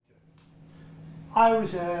I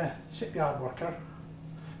was a shipyard worker,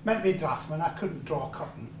 meant to be a draftsman. I couldn't draw a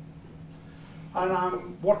curtain. And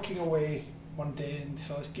I'm working away one day and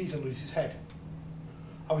saw this geezer lose his head.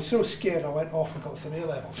 I was so scared I went off and got some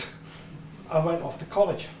A-levels. I went off to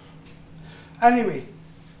college. Anyway,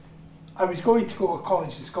 I was going to go to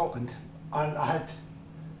college in Scotland, and I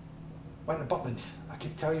went to Butlins. I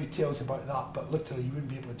could tell you tales about that, but literally you wouldn't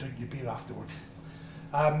be able to drink your beer afterwards.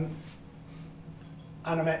 And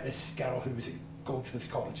I met this girl who was at Goldsmiths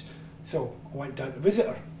College, so I went down to visit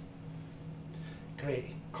her. Great.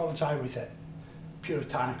 College I was at,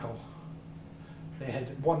 puritanical. They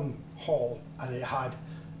had one hall and it had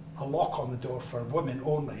a lock on the door for women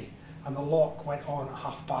only, and the lock went on at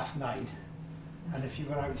 9:30, and if you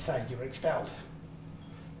were outside you were expelled.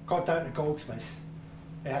 Got down to Goldsmiths,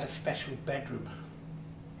 they had a special bedroom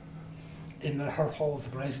in her hall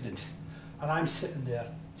of residence, and I'm sitting there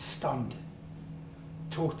stunned,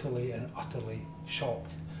 totally and utterly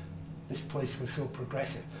shocked. This place was so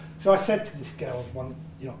progressive. So I said to this girl,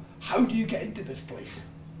 how do you get into this place?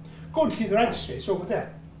 Go and see the registry, it's over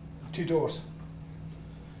there, 2 doors.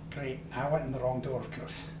 Great, I went in the wrong door, of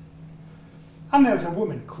course. And there was a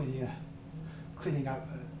woman cleaning out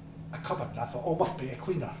a cupboard, and I thought, oh, must be a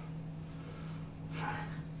cleaner.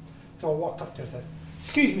 So I walked up to her and said,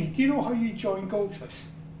 excuse me, do you know how you joined Goldsmiths?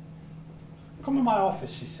 Come to my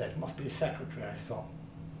office, she said, must be a secretary. I thought,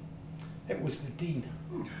 it was the dean.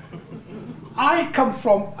 I come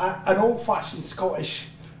from an old-fashioned Scottish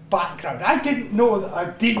background. I didn't know that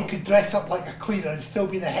a dean could dress up like a cleaner and still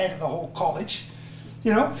be the head of the whole college.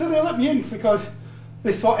 So they let me in because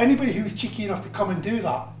they thought anybody who was cheeky enough to come and do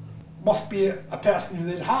that must be a person who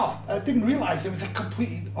they'd have. I didn't realise it was a complete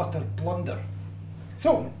and utter blunder.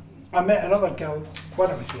 So I met another girl when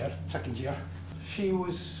I was there, second year. She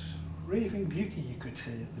was raving beauty, you could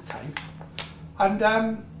say, at the time.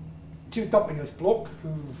 And she was dumping this bloke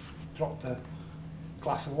who dropped a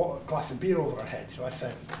glass of beer over her head. So I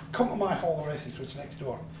said, come to my hall of residence, which is next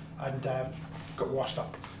door, and got washed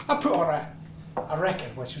up. I put on a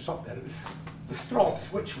record when she was up there. It was the Straws,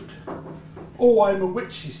 Witchwood. Oh, I'm a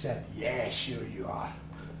witch, she said. Yeah, sure you are.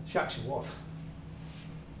 She actually was.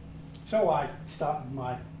 So I started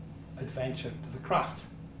my adventure to the craft.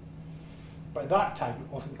 But at that time,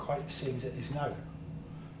 it wasn't quite the same as it is now.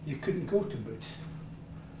 You couldn't go to Moots.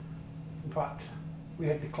 In fact, we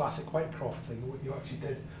had the classic Whitecroft thing. What you actually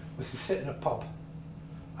did was to sit in a pub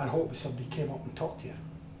and hope that somebody came up and talked to you.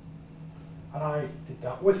 And I did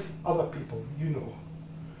that with other people,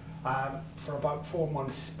 for about 4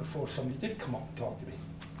 months before somebody did come up and talk to me.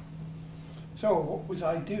 So what was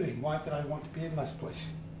I doing? Why did I want to be in this place?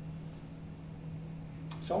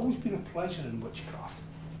 It's always been a pleasure in witchcraft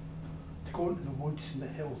to go into the woods and the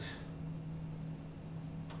hills,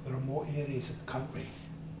 the remote areas of the country,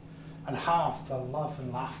 and have the love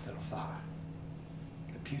and laughter of that,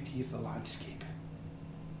 the beauty of the landscape.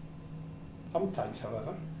 Sometimes,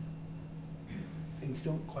 however, things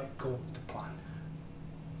don't quite go to plan.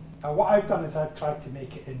 Now what I've done is I've tried to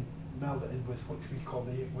meld it in with what we call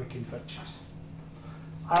the Wiccan virtues.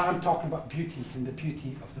 I'm talking about beauty and the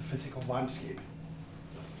beauty of the physical landscape,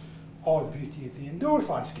 or the beauty of the indoors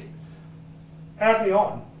landscape. Early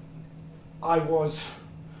on, I was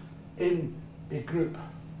in a group,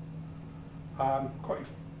 quite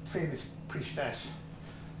a famous priestess,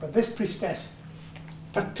 but this priestess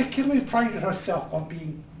particularly prided herself on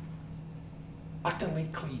being utterly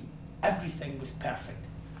clean. Everything was perfect.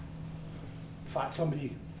 In fact,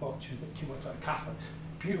 somebody thought she was a bit too much like a Catholic.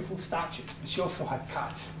 Beautiful statue, but she also had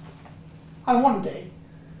cats. And one day,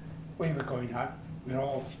 we were going out, we were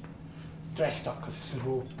all dressed up because it's a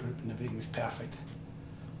road group and everything was perfect.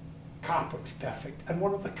 Carpet was perfect, and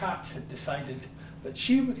one of the cats had decided that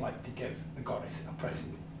she would like to give the goddess a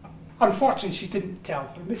present. Unfortunately, she didn't tell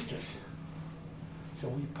her mistress. So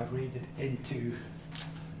we paraded into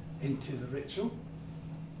the ritual,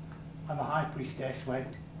 and the high priestess went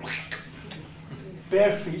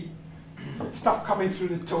bare feet, stuff coming through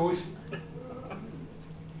the toes.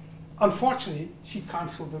 Unfortunately, she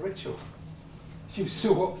cancelled the ritual. She was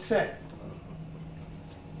so upset.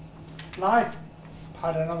 And I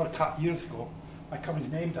had another cat years ago. My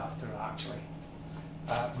cousin's named after her, actually,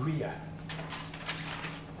 Rhea.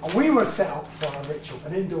 And we were set up for a ritual,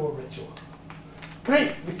 an indoor ritual.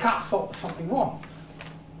 Great, the cat thought there was something wrong.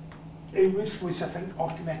 It was I think,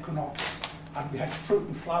 autumn equinox, and we had fruit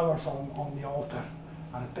and flowers on the altar,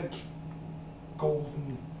 and a big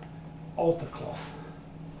golden altar cloth.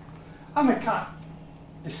 And the cat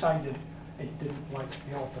decided it didn't like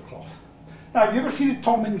the altar cloth. Now, have you ever seen a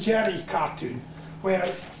Tom and Jerry cartoon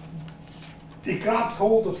where he grabs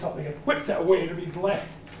hold of something and whips it away and everything's left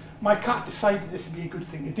my cat decided this would be a good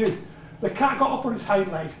thing to do. The cat got up on his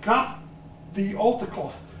hind legs, grabbed the altar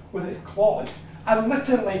cloth with its claws, and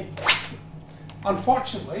literally,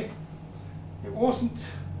 unfortunately, it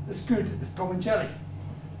wasn't as good as Tom and Jerry.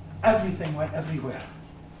 Everything went everywhere.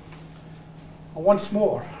 And once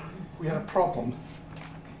more, we had a problem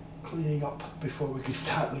cleaning up before we could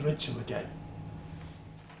start the ritual again.